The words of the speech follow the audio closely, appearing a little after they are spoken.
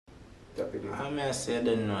I say I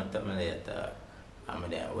don't know what I'm later. I'm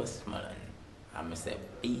there Westmoreland. I'm say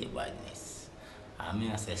be badness.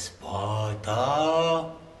 I say Sparta.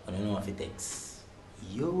 I don't know if it takes.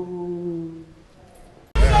 Yo.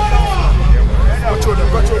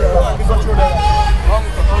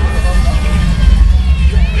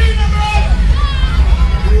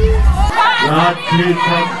 Lord, please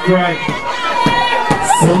come Christ.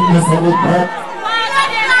 Sing this little bit.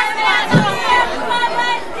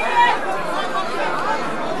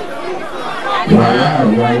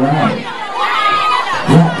 Right.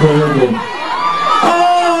 Not good.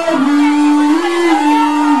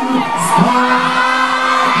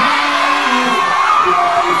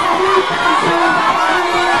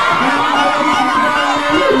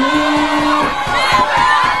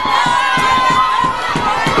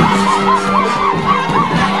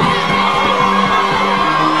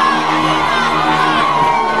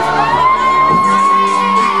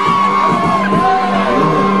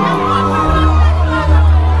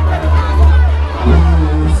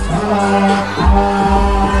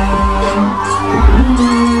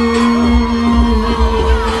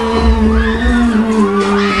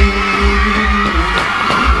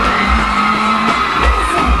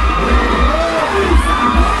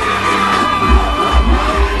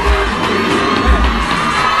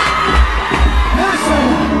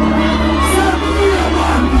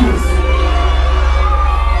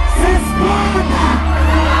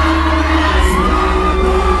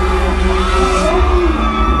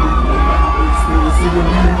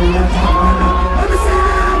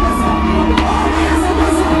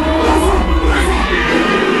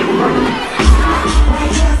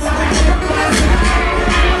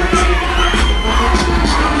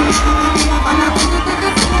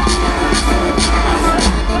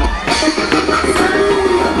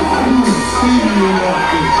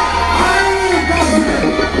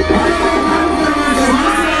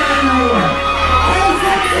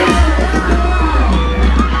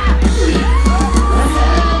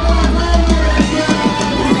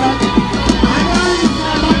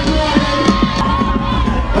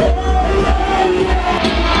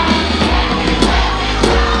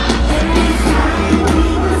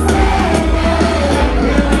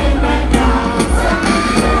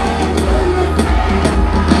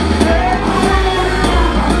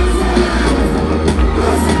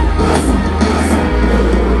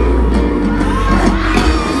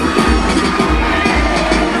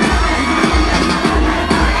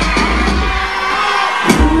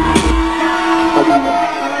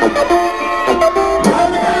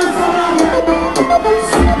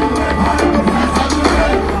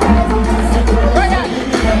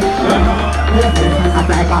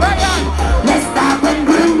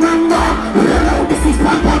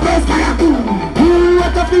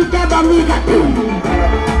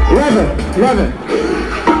 Love it.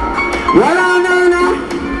 Well, no.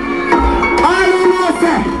 All you know,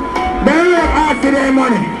 sir, they work hard for their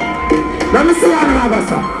money. Let me see how they have us,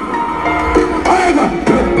 sir. I go,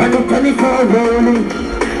 when you 24 rolling,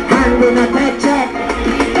 hand in a tech check.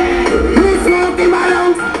 You smoking my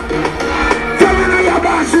lungs. Someone on your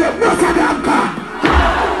bar shit, no Sablanca.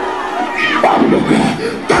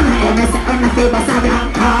 Gonna hear me say on the favor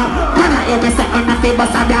Sablanca. Gonna hear me say on the favor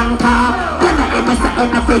Sablanca.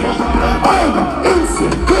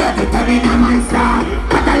 Insecurity turning a monster.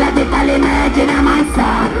 Pathological imagine a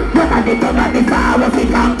monster. But I did over before what we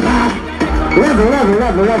conquer. Level.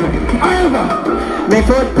 Over. My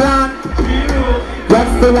foot plant.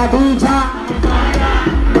 Just still a DJ.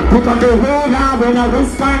 Put on the roller when I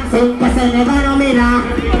Wisconsin. Cause I never know me now.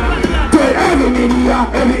 Tell every media,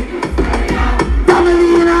 every family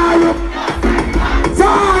in our look. So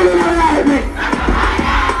all in a life me.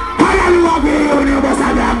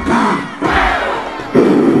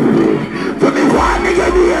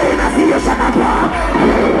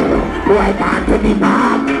 Why can't you be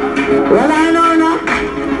mad? Well, I know now.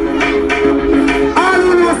 All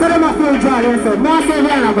you know, so them a feel jolly, so more say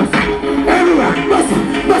well, I go everywhere, bust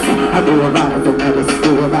I go about to another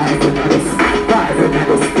school, about to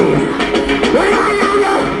another school. Well, I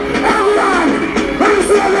know, everyone, let me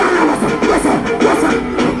see everyone, what's up?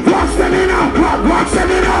 Watch them in up, watch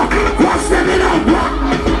them in up.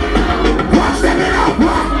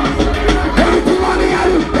 Everything on the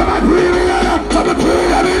alley, them a breathing it up, so me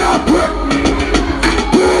breathe them in up,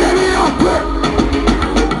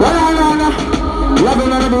 Well, I know,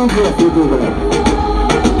 loving on the moon here, you do it.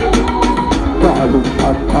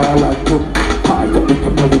 Call like you, hard to be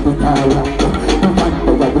committed with all like you. No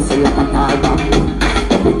matter what we say, like a tiger.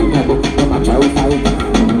 Everything I do, them a try to fight.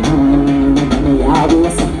 Money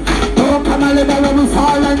always. Don't come and live when we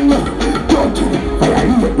fall on you. Don't fire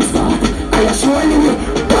you at the start.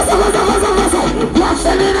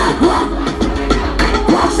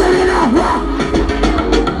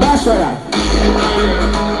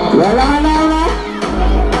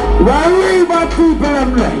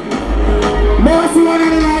 one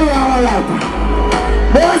in our life.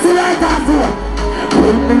 What's the light after?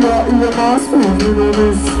 When me got in the mask, you know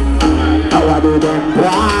this. How I do them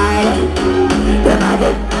pride. Then I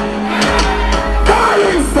get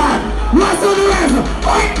Darliston. What's the life?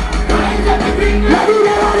 Let me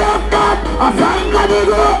never look up. I find God to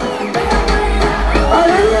go. I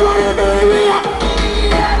don't want to do it.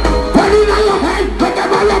 Put it on your head,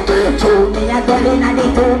 whatever you do. Show me a girl in the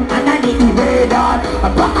tomb and I need the radar.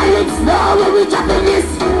 Apocalypse now when we dropping this.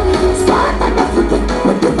 Sparta the freaking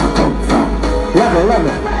where you come from. Love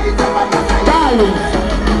it. Darling,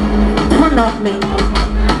 turn up me.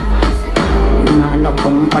 Man of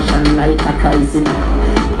compassion like a crisis.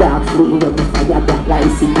 Dark blue with the fire black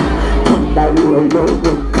rising. Thunder roll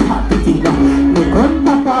over carpeting. Me gun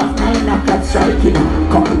pop off 9 o'clock striking.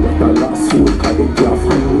 Call it the last fool, call it your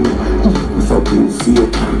friend. So you see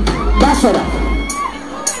it. That's it.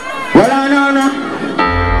 Well, I know.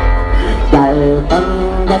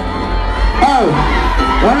 Hey,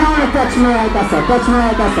 when I want to touch me right there, touch me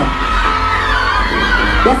right there.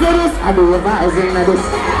 You see this? I do a rising of this.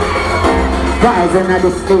 Rising of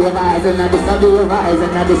this, rising of this, I do a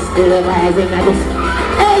rising of this, rising of this.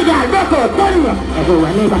 Hey, girl, back up, turn me up.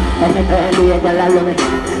 Everyone neighbor, let me tell you, girl, I love me.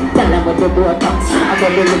 Tell them what you do, talk, I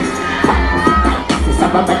go to live. It's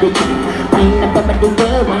up about the king. Wind up about the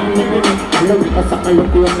girl, wind me. I love you, because I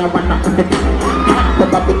look you and I want to put it.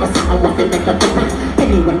 Because I want to make a difference.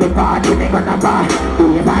 Anyone we party, they gonna buy.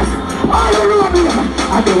 Do your vibes, all around me.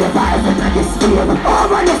 I do your vibes and I display them.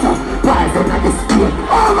 Over yourself, vibes and I display.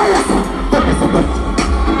 Over yourself,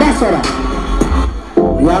 that's what I.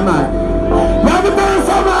 Yeah, man. Now the dance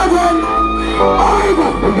of my again. Over,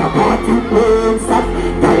 when your party plays up.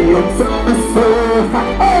 Diamonds in the sofa.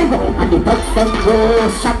 Over, and the touch them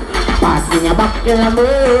close up. Pass me your back in a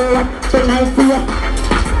mirror. Tonight for you.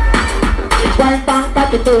 One tank at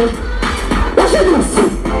the door. What's your name, see?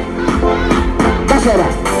 That's it.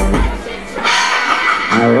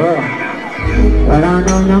 Oh, well, I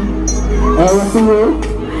don't know. Hey, what's the word?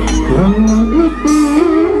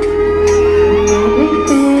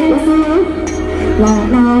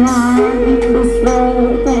 This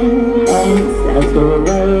floating things like the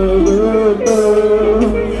way you do.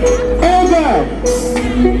 Hey, girl!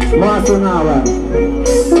 More than an hour.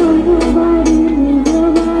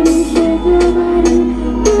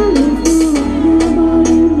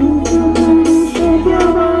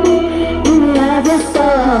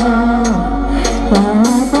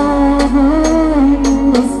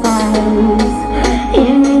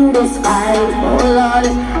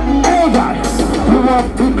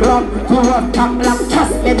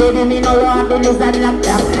 Baby, me no want to lose that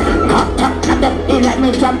laptop. Tap, let me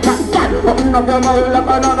jump, tap. Open up your mouth like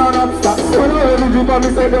a non-stop. When I heard you come, me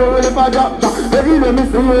say, do it if I drop. Baby, let me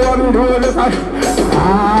see you what you do if I...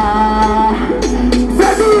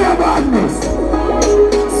 Say do your badness.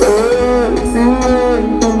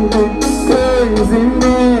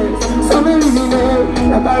 Craziness. So many minutes,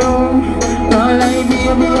 like a room. Not like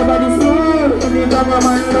baby, your body smooth. Anytime I'm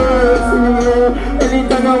on love,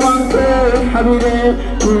 anytime I want to, I'll be there.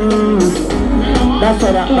 That's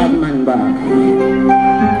why that bad man back.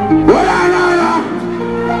 Well, I know.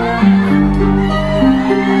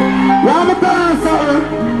 You have a plan, sir.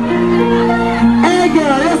 Hey,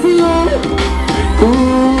 girl, you see you?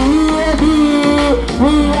 Baby,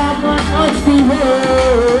 we have not much to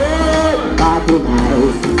wait. Party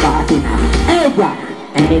nice. Hey, girl.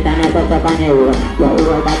 Anytime I touch up on your road,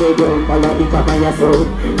 your body don't follow the top of your soul.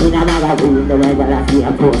 In a magazine, the way that I see a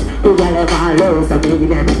post, you got them all low, so baby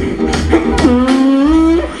them.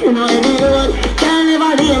 You know any road, can't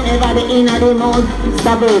never be in the mood.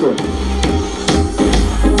 Stop it.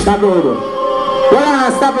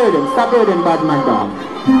 Well, stop it, bad man dog.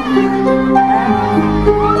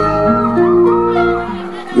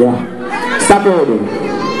 Yeah, stop it.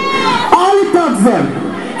 All the thugs them.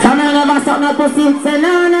 Come on, never stop no pussy. Say no.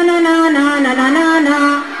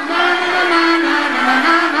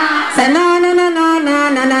 Say no.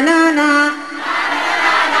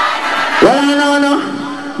 Well, I know.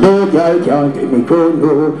 No girl can't take me cold, no.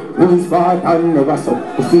 Lee Sparta never stop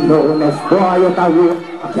pussy, no. No boy you can walk.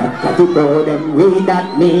 I can't cut it out them way that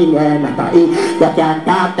mean, yeah, not a E. You can't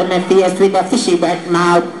talk to me face with a fishy wet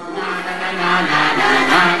mouth.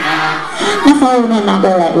 No phone no go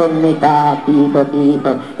like when me talk people.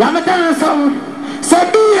 Let me tell you something. So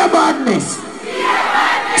do your badness.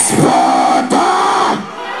 Sparta.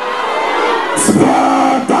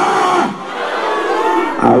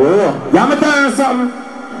 Oh, let me tell you something.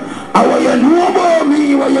 What you know about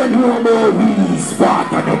me, what you know about me.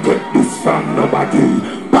 Sparta don't take this from nobody.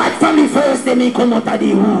 But from the first day me come out of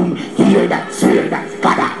the womb, hear that, swear that,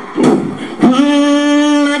 father, boom.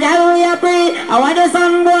 I want the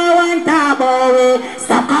sun boy want to about it.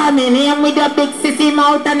 Stop calling me name with your big sissy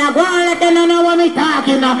mouth and I go on like you don't know what me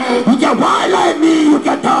talking now. You can walk like me, you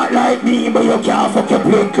can talk like me, but you can't fuck your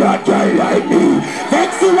blood clot girl like me.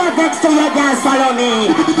 Vex you what vex to you can't follow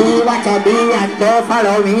me. Do what you do and don't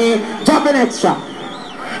follow me. Jump in extra.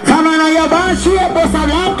 Come on, your band shape, boss a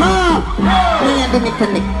long car. Me and the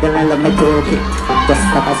connect, then I love me talk it. Just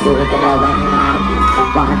stop a story to the one now.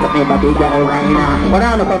 Want to make a big girl right now. What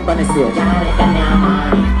on the company stage?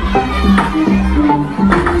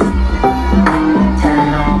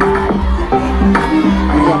 Turn on.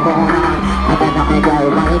 And you're born on. I got no girl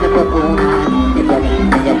right up the corner. You got it,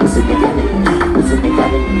 and your pussy me got it. Pussy me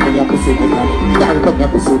got it, and your pussy me got it. Girl, put your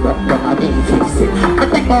pussy up, don't I need fix it. But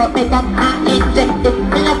take out makeup and inject it.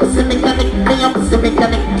 Pussy mechanic, me a pussy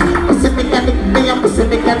mechanic. Pussy mechanic, me a pussy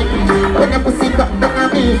mechanic. When your pussy got then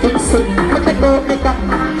I me fix it. But I go make up.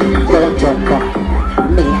 Don't jump up.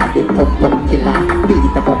 Me a the pump killer.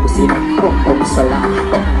 Beat up a pussy like pump solar.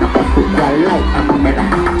 Up a football like a camera.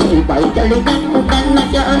 K-boy girl in a man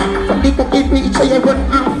like your from the cookie reach so you run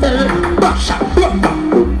and fell. Bash up,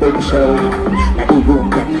 boom show. Now the boom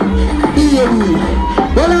get. No.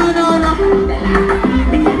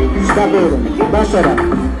 Stop it. Bash it up.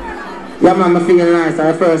 Yeah man, I feel nice.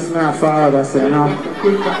 I first man for others, you know.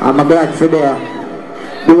 I'm glad for there.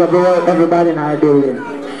 Do everybody in our building.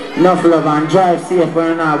 Enough love and drive safe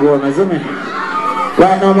when I go home, see me?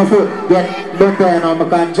 Right now my foot get better, you know. I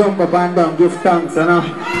can jump up and down, give thanks, you know.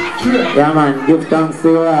 Yeah man, give thanks to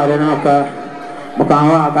the Lord, you know, because I can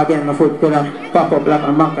walk again, my foot could have pop up like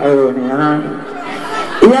a macaroni, you know.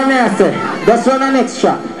 Yeah me I say, just run the next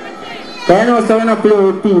shot. Because you know so we don't play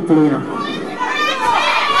with people, you know.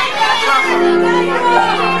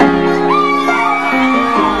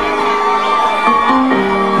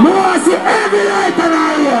 Every light and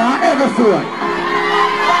all here, every phone.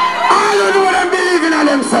 All you know them believing in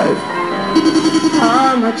themselves.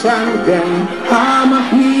 I'm a champion, I'm a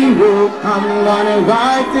hero. I'm gonna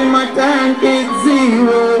ride till my tank is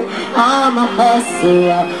zero. I'm a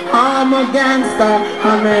hustler, I'm a gangster,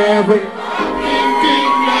 I'm everything.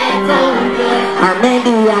 And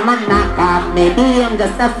maybe I'm a knockoff, maybe I'm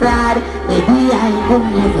just a fraud. Maybe I will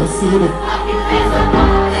never see it.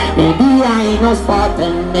 Maybe I ain't no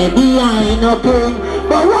Spartan, maybe I ain't no king.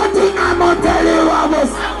 But one thing I'm gonna tell you, I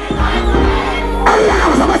was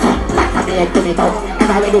to me out. If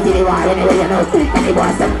I ready to the war anyway, you know. Any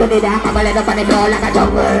boy step to the dark, I'm gonna let up on the floor like a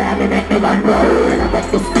jungle. And me make me gun roll. And I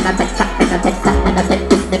take this, and I take that, and I take that, and I take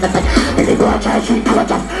this, and I take. Any boy try to shoot, I will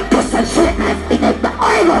just bust and shit my finger, but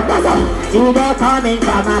I will bust up. See they coming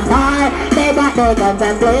from afar. They got their guns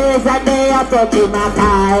and blades, and they approaching my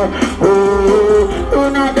car. Oh, do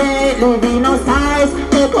not they leaving no size.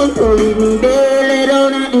 They come to leave me there, they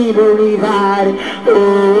don't even believe I.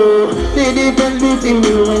 Oh, the difference between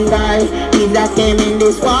you and I is that came in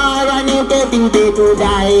this war and you can be there to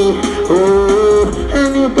die. Oh,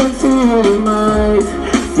 and you can see it in my eyes,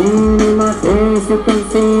 see it in my face, you can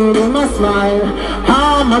see it in my smile.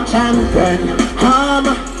 I'm a champion, I'm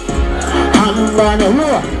gonna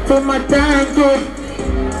war for my tank.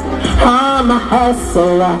 I'm a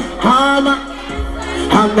hustler,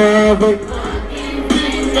 I'm everything.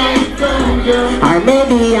 Or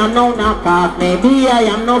maybe I'm no knockoff, maybe I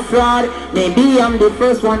am no fraud. Maybe I'm the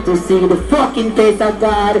first one to see the fucking face of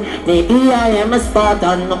God. Maybe I am a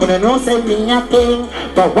Spartan, no gonna know say me a king.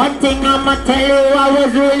 But one thing I'ma tell you, I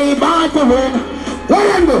was really born to win. What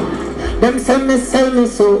I do? Them sell me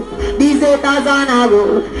so. These haters on a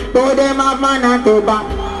road, though them have man and to back.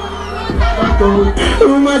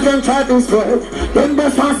 Rumors and try to spread, them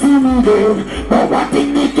just want to see me dead. But one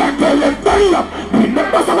thing they can't tell them, turn up.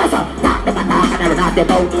 What's up? Not the banana, and not the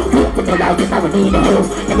boat. Look at the route, just have a need a house.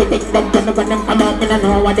 Everything them gonna run them come out, and I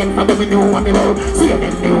know what them for them know on the road. See them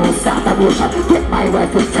new, start a motion. Get my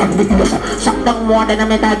rifle from the nation. Shut down more than a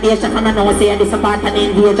metal station, and I know say this apart an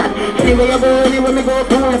invasion. Anywhere you go, anywhere me go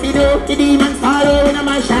to, if you do, the demons follow in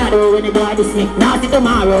my shadow. When you go, this make nothing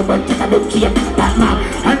tomorrow, but take a look here, that map.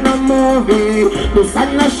 And the movie, this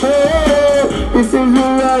and the show, this is the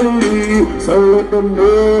reality. So let them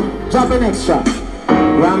know. Drop an extra.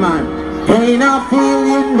 Yeah man, pain I feel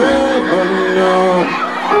you never know.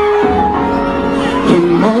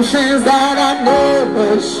 Emotions that I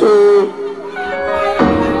never show.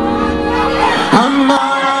 I'm not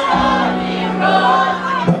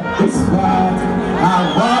but this part I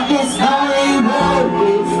walk this high road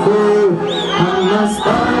before. I'm a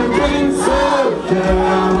sparking soldier,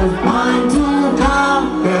 I was born to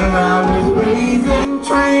conquer. I was raising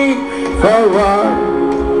train for war.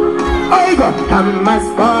 I'm a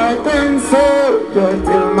Spartan soldier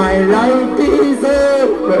till my life is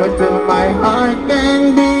over, till my heart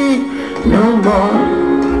can beat no more.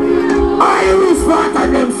 I Lee Sparta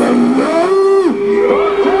and them say yo,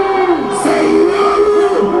 say yo.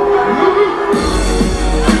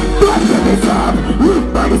 Blood for the job, live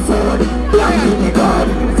by the sword, blood in the God,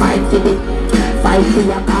 fight for the. Fight for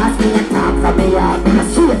your cause, me a talk for me up, me a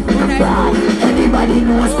straight, me a fraud. Everybody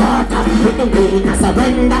knows Sparta, with the pain, I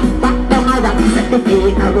surrender. Back down a rock, set the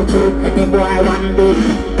pain, I retreat. Any boy one day,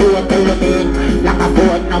 pay till the pain. Like a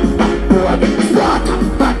board, no backboard. Sparta,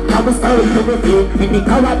 but I was sorry to the pain. In the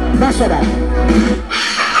coward, dash it up.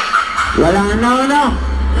 Well, I know now.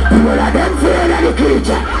 People of them fear of the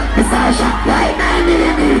creature. It's all shot like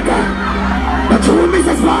 9mm. But you miss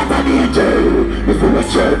a Sparta danger. If you a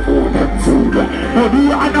shell food and food. No do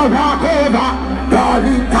and a walk over.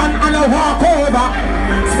 Darliston and a walk over.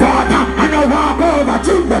 Sparta and a walk over.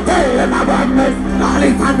 Chip the tail and a badness.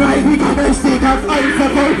 Darliston right, we can make stick and fight for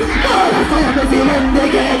food. All the fire me feel when they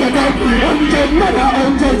get it out. 100 mother,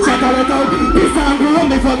 100 shatter it out. This song grew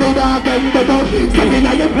me for me dog and the dog. Stepping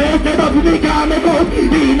on your place, get up, me can't make out.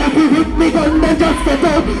 Lean up, you hit me gun, then just get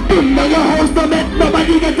out. Boom down your house, don't make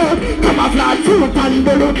nobody get out. Come off like fruit and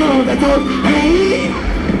bullet through the top. Hey,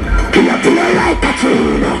 kill up to your like a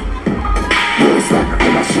tree. Use them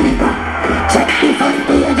in a sheep. Check the front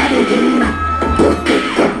page of the game. Put it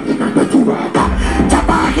down in a dirty water. Chop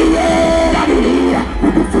off the head of the leader.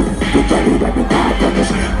 With the foot, the jelly, the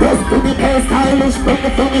cartridge. Press to the case, stylish, put the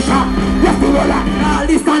finisher. Yes, the roller. All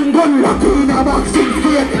this can gun lock in a boxing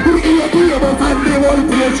state. We eat the about and they won't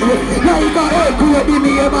play straight. Like a earthquake, the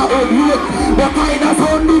name of old weight. What kind of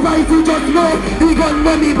sound device you just know? The gun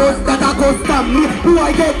when me bust that a custom me. Do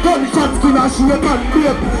I get gunshots, skin a shake and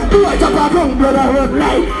break? Do I chop a wrong blood a hurt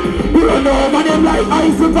like? You don't know over them like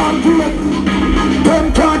ice and drake. Them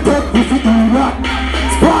can't take me for that.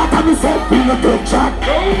 Sparta myself in a take shot.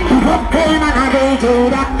 You have pain and I rage you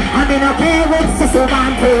that. I'm in a care with sister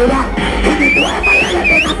man play that. If you do ever yell at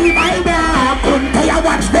them, I'll be my dog. Couldn't tell you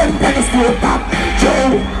watch them telescope up.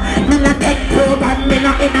 Joe, me not take program, me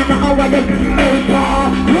not in and out of them.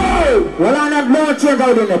 Well, I'm not no change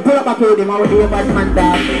out in there. Pull up a podium, I will do a bad man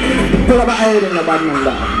dog. Pull up a head in the bad man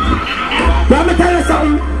dog. Let me tell you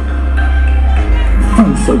something.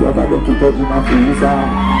 So you're gonna keep up in my freezer.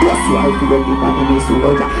 Yes, you have to go in my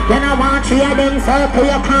soldier. Then I want 3 of them circle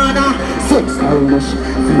your corner. 6 stylish,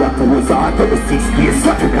 3 up to resort to the 6 days.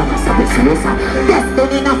 Something like a savage racer.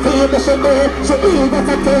 Destiny in a field, she did. She eager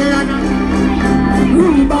to kill and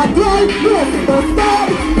we bad girl, no fit no stop.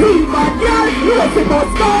 We bad girl, no fit no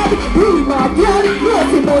stop. We bad girl, no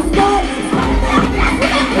fit no stop.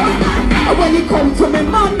 When you come to me,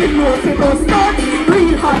 man, me no fit no stop.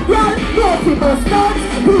 Real hot girl, no fit no stop.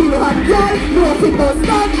 Real hot girl, no fit no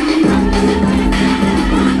stop.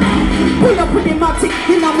 Pull up with the matic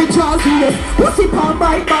in a me jaws race. Pussy palm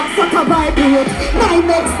right back, fuck a vibrate.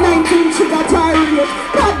 9x19 sugar gyrate.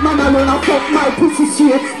 Bad man alone a fuck my pussy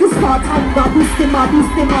straight. This part of the this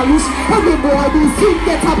demolish. Every boy this shit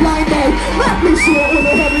get a blind eye. Let me show all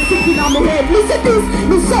the heavy sitting on my head. Listen this,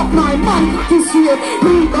 me suck my man this straight.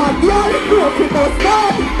 We got y'all, no people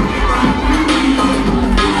stop.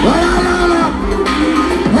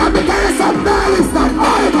 Let me tell you some Darliston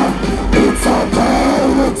over. It's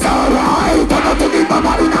okay, it's alright. I'm not to keep my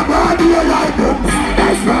body in a body like it.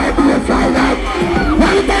 That's right, we fly like.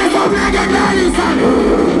 Let me tell you some Darliston.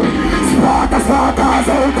 Sparta, Sparta's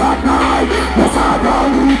old got night. That's how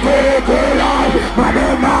we take it life. My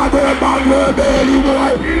name now, they're bang the belly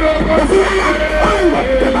boy. The feeling,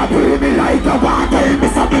 them a pray me like a water. Me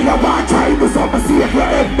something a water, try me something see if you're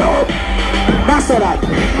head down. That's all right.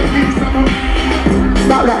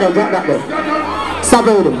 Stop that there, drop that there. Stop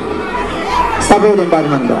holding. Stop holding, bad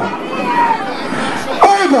man there.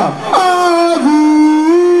 Over!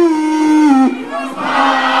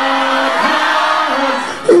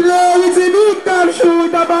 You know it's a big time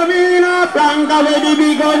shoot up a mean a plank away the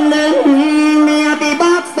big gun then me at the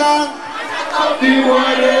box down.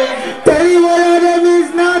 Tell you one of them is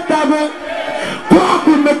not taboo. Walk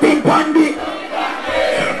with me think one day.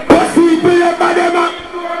 Pussy pull up at them up.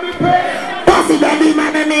 Pussy then the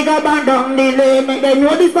man and me go band down the lane. Make them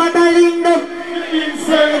know this what I link them.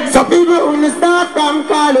 Some people only start from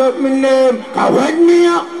call up my name. Cause when me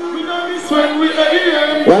up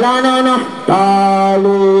well I know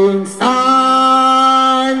Darliston,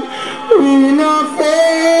 we no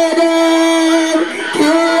faded.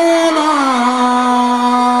 Kill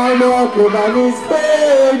all look over this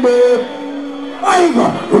baby. I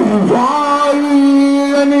got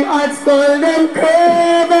Wally and the hearts call them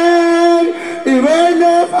craving. Even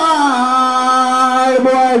if I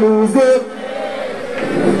boy lose it.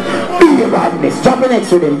 Be a badness. Drop it next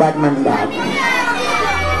to them, bad man dog.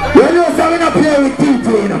 You know, so we don't play with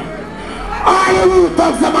people, you know. All the root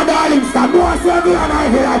thugs of my Darliston, boss everyone I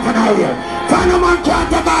hear like an idea. Find a man can't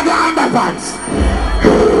take out the underpants.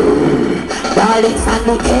 Darliston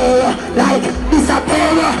decay, like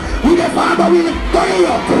disappear. We the farmer will go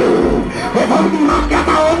up. If only man get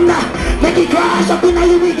my own, make it crash up in a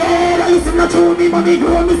living head. Listen not to me, money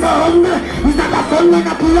grow me son. It's not a fun when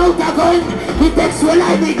I pull out a gun. It takes so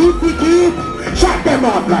like the gift we keep. Shut them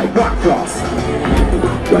off like Black Cross.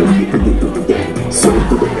 Well, people do them. So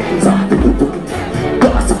to the hands of the people.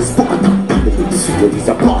 God's a spot on the little secret is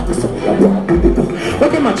a part of something I want to do.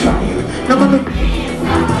 What am I trying? Number me.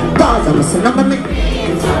 God's a listen, number me.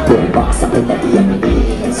 Don't box up in the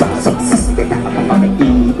enemy. Some sister that I'm on the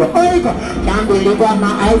ego. Oh, ego. Can't believe what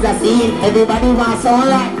my eyes are seeing. Everybody wants all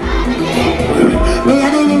that. Me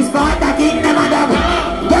and the Lee Sparta king, them and them.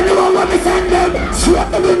 Don't you want me send them? Straight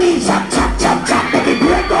to the knee, chop, chop, chop, chop. Make it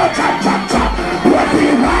break out, chop, chop, chop. What do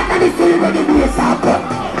you want? And it's still when the bass up.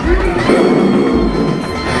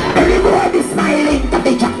 Any boy be smiling, tap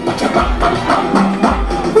the chop, chop, chop, chop, chop, chop.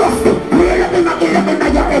 What's the real of him? I kill him in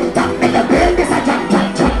your head, chop. Make the brain this a chop, chop,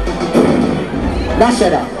 chop. Dash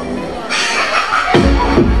it up.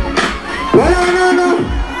 Well, no.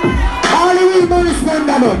 All the real money spend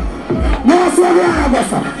that on. No, so we are a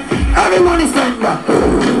boss. Every money spend that.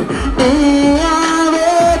 They are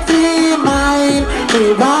waiting mine.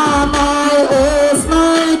 They are my earth,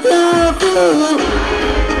 my careful.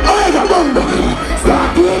 Oh, it's a bumbo. Start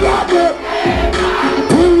getting out there.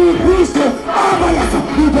 Till we reach the overlap.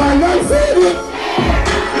 People are not saying it.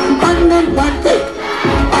 And then one thing.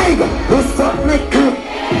 I got this up my crew.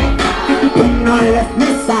 In my left me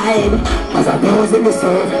side. As I goes in the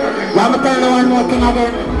soul. Let me tell you one more thing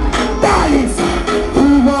again. Darliston.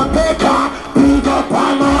 We won't take off. We go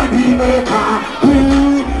for money maker.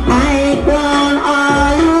 I grown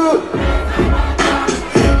are you.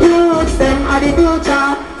 Youths them are the future.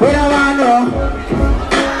 We don't want to know.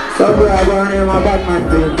 So we are going in my bad man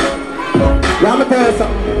thing. Let me tell you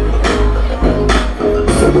something.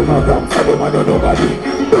 So do not come, so do not know nobody.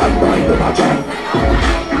 Bad boy do not join.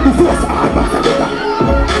 The force hard back together.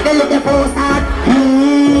 They look the force hard.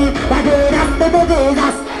 But they have to do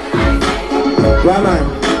Jesus. Yeah man.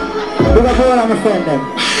 Look at all of my friend them.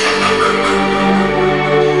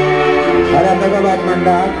 I don't know about man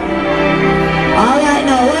dog. Alright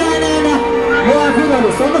now, where are you? You are figure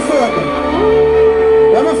this, on the phone.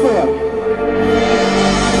 Where my phone?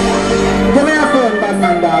 Give me a phone, bad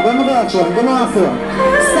man dog. Where my phone? Give me a phone.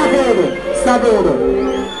 Stop over.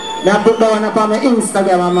 Now put down up on my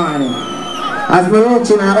Instagram morning. As me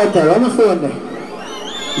reaching a hotel, where my phone there?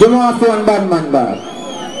 Give me a phone, bad man dog.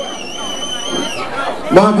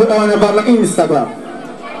 But put down about my Instagram.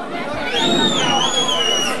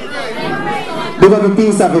 Big up the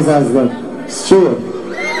peace officers then. Straight.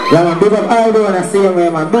 Yeah man, big up all the one I see way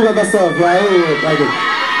man. Big up yourself, you are here like it.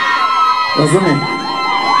 You see me?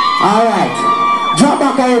 Alright. Drop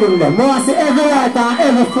back a head in them. I want to see every right and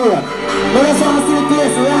every floor. But I just want to see the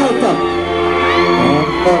place right up.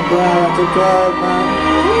 Oh boy, what you call man.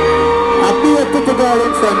 I be a pretty girl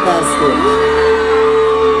in Central School.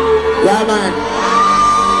 Yeah man.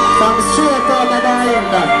 From straight out of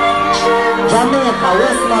Darliston, Jamaica,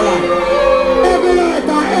 Westmoreland. Every night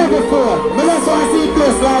and every floor. I just want to see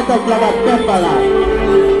place light up like a pepper light.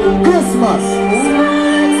 Christmas.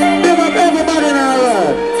 Give up everybody in our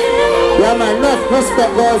world. Yeah man, enough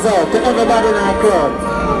respect goes out to everybody in our crowd.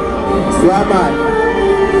 Yeah man.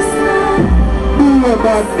 Be your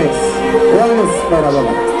badness. Wellness, brother,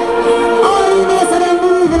 brother. All you know so them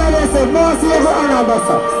believe in themselves. More see every honor,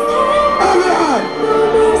 bossa. Every hand.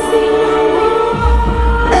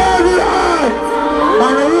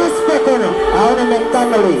 Man, I respect you now. I want to make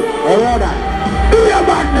family. You hear that? Be your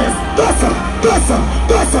badness. Listen,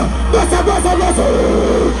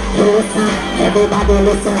 everybody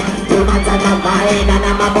listen. Too much on my mind and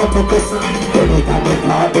I'm about to listen. Anytime we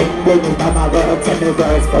talking, anytime I work, tell me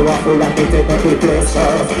girls for what we like to take every place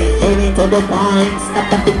first. Aiming to the point, stop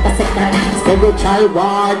the thing for second. Spiritual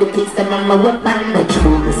war, the peace them on my weapon. The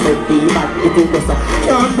truth is a demon, it is this.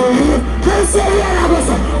 Can't believe, they say yeah, I was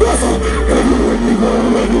a listen. Everywhere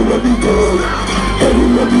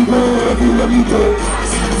we go.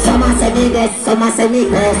 Some say me this, some say me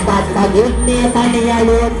curse, but forgive me for me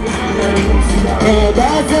alone.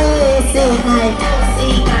 There's a see my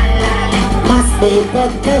must be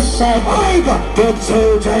protection. The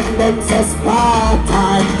children them say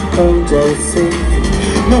Spartan, angels sing.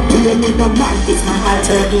 No pain in no mind, it's my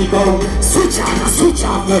alter ego. Switch on or switch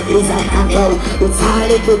off, no place I can go. It's all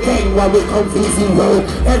little thing while we come from zero.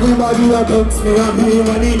 Everybody against me and me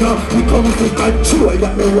running up. We come to control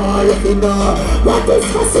that me want you know. What is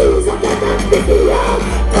for season that I'm here?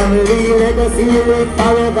 Family legacy live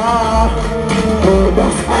forever. Oh,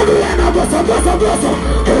 boss, everywhere I go, so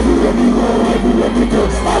everywhere we go, everywhere we go.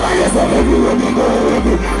 Everywhere we go,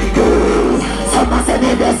 everywhere we go. Some say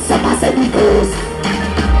me best, some say me close.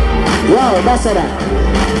 Wow, that's that.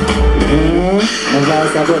 My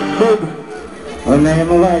voice a bit big. Oh, now my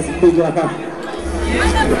voice big like a...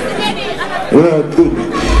 Real big.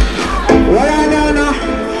 Well, I know now.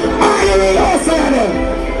 I really also know.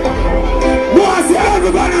 What's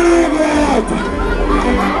everybody on every out?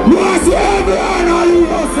 What's everyone on you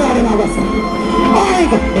also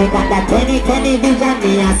they got that 20/20 vision,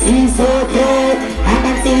 me I see so clear. I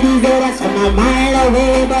can see these areas from a mile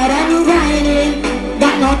away, but I'm grinding.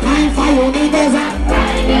 Got no time for you niggas.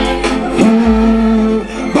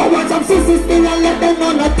 But once I'm sisters still I let them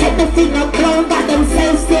know, not take the finger clown, got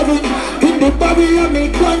themselves staring. In the bubble of me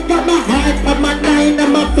gun, got my heart, got my nine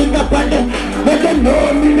and my finger on them. But they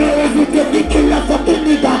know me know every day the killer fucking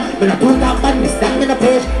nigga. When I pull out and stack me in a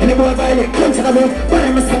page, and the boy violate clench in the road. But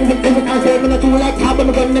I'm a song with every time say, when I do like how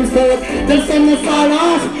I'm gun them straight. They'll send me fall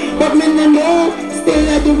off, but me no know. Still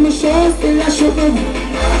I do my show, still I shoot me.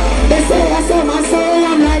 They say I saw my soul,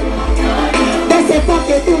 I'm like. They say fuck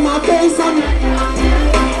it to my face, I'm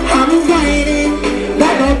grinding.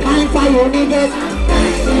 Got no time for you niggas.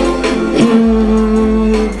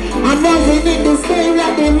 I'm moving in the same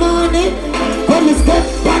like the morning. When you step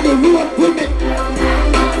by the road with me,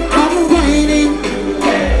 I'm grinding.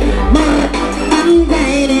 Man, I'm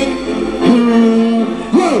grinding.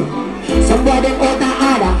 Whoa. Somebody out of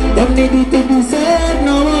order. Don't need it to be said.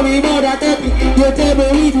 No worry about that. Your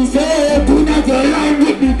table is to say. Do not your line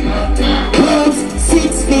with me. Clubs,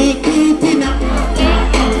 6 feet eating up.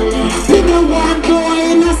 You know one boy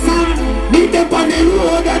in a song. Meet up on the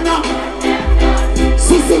road and up.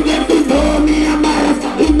 Sissy them to know me a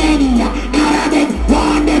motherfucking mania. Not a big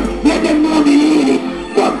one them. Let them know me need it.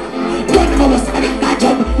 But don't know what's having that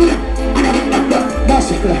job. And I think that's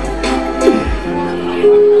it.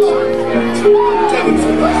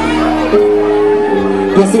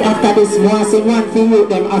 You see, after this, I see one thing with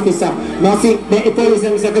them officer. Now see, the police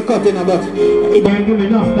them say they cut in about. It don't give me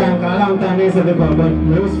enough time, because a long time they say they cut, but I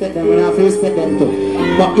respect them, and I have to respect them too.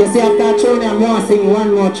 But you see, after throwing them, I sing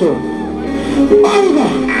one more tune. Oliver!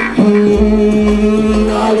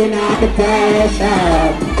 All in all the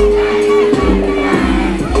pressure.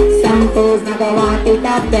 Some fools never want it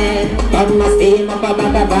up then, but must steam up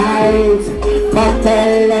about the vibes. But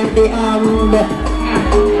tell them the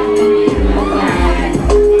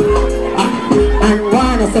and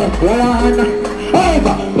wanna say, well on.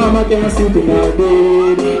 However, mama can't sit in our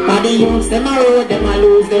bed. And the youths, them a road, them a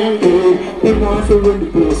lose them head. They want to run the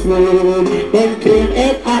place road. Them claim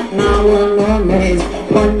it hot now, one no mess.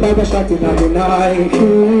 One bag of shot in the night.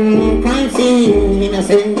 Crime scene,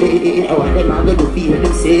 innocent day. I want them all to feel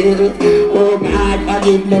themselves. Oh God,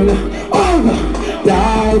 forgive them. Oh,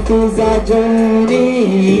 life is a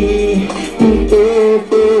journey. Be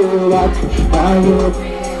careful what I will.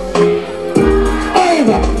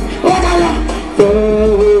 What I love,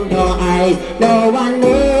 no eyes, no one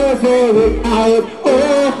knows where it out.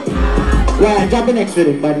 Oh, well, jump the next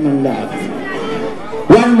rhythm, bad man love.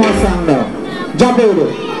 One more song now. Jump over.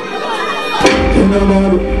 In the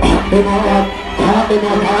morning, in my heart, in my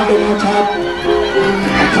heart, in my chat.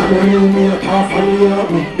 I come in me, I can't follow you up,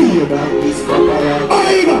 me be about this fucker.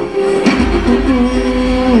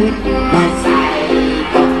 My side.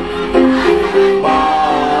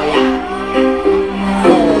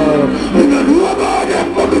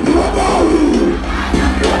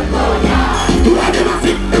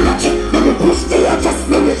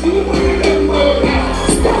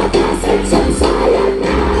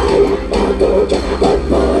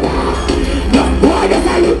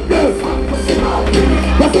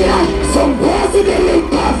 Some boys in the link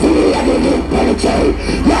coffee and the link penetrate.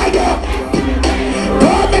 Right up.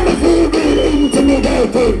 Don't let me feel the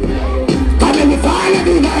intimidating. Come in the fire of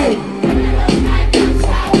the night.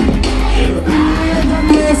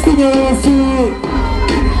 Yes, to the sea.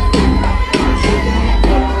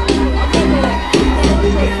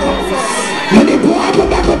 When the boy go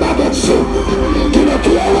back and shoot, you don't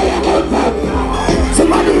care where you come from.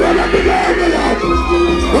 Somebody run up the game.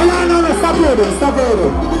 Well, no, stop loading, stop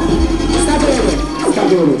loading. Stop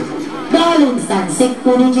loading. Darliston, sick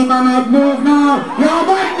to the gym and I'd move now. You're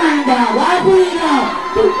bad man there, why do you now?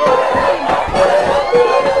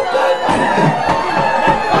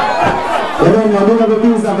 I don't know the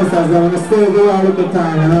music officers, they want to stay there all the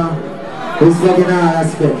time, you know. Respect in all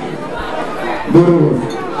aspects. Do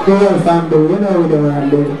the whole family, you know what they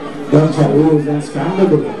want to do. Don't try to use and scramble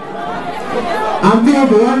the day. And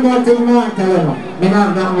people, one more thing I want to tell you. I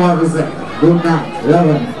have not more to say. Good night.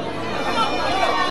 Love you.